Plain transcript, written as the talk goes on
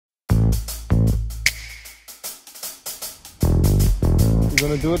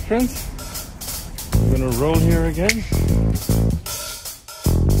gonna do it, Prince? We're gonna roll here again.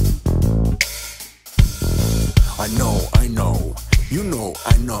 I know, you know,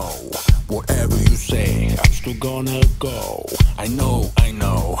 I know. Whatever you say, I'm still gonna go. I know,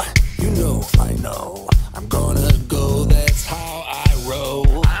 you know, I know. I'm gonna go, that's how I roll.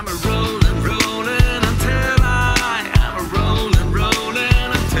 I'm a rollin', rollin' until I'm a rollin',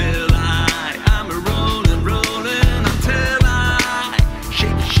 rollin' until I'm a rollin', rollin' until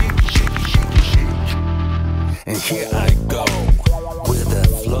shake, shake, shake, shake, shake. And here I go, with the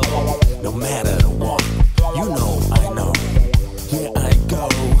flow, no matter what. You know, I know. Here I go,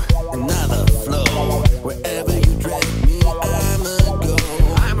 another flow. Wherever you drag me, I'ma go.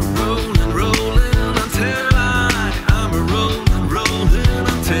 I'm a rollin', rollin' until I'm a rollin', rollin'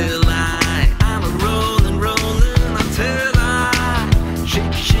 until I'm a rollin', rollin' until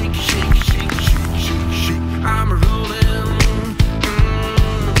shake, shake, shake, shake, shake, shake, shake. I'm a rollin',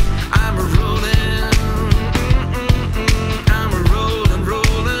 I'm a rollin', I'm a rollin',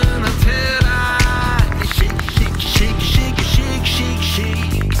 rollin' until shake, shake, shake, shake, shake, shake,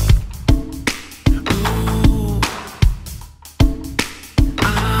 shake. Ooh,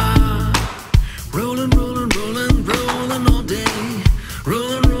 rollin', rollin', rollin', rollin' all day.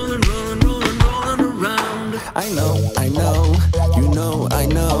 Rollin', rollin', rollin', rollin', rollin' around. I know, you know, I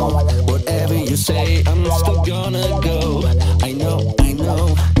know. Whatever you say, I'm still gonna go. I know, you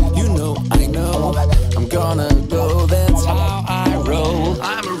know, I know. I'm gonna go, that's how I roll.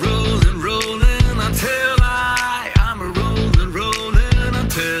 I'm a rollin', rollin' until I'm a rollin', rollin'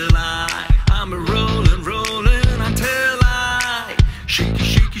 until I'm a rollin', rollin' until shake,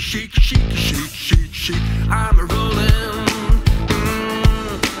 shake, shake, shake, shake, shake, shake. I'm a rollin',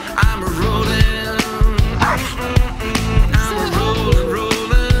 I'm a rollin', I'm a rollin',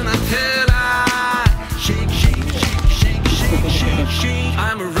 rollin' until shake, shake, shake, shake, shake, shake, shake.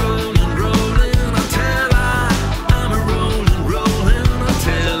 I'm a rollin', rollin' until I'm a rollin', rollin'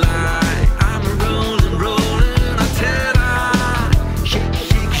 until I'm a rollin', rollin' until shake,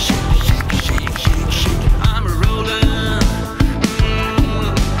 shake, shake, shake, shake, shake, shake. I'm a rollin',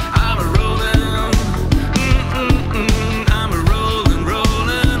 I'm a rollin', I'm a rollin',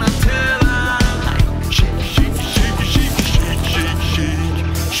 rollin' until shake, shake, shake, shake, shake,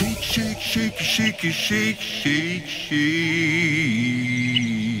 shake, shake, shake, shake, shake, shake, shake, shake.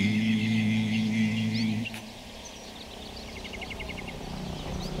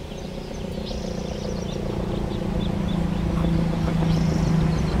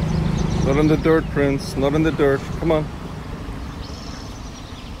 Not in the dirt, Prince. Not in the dirt. Come on.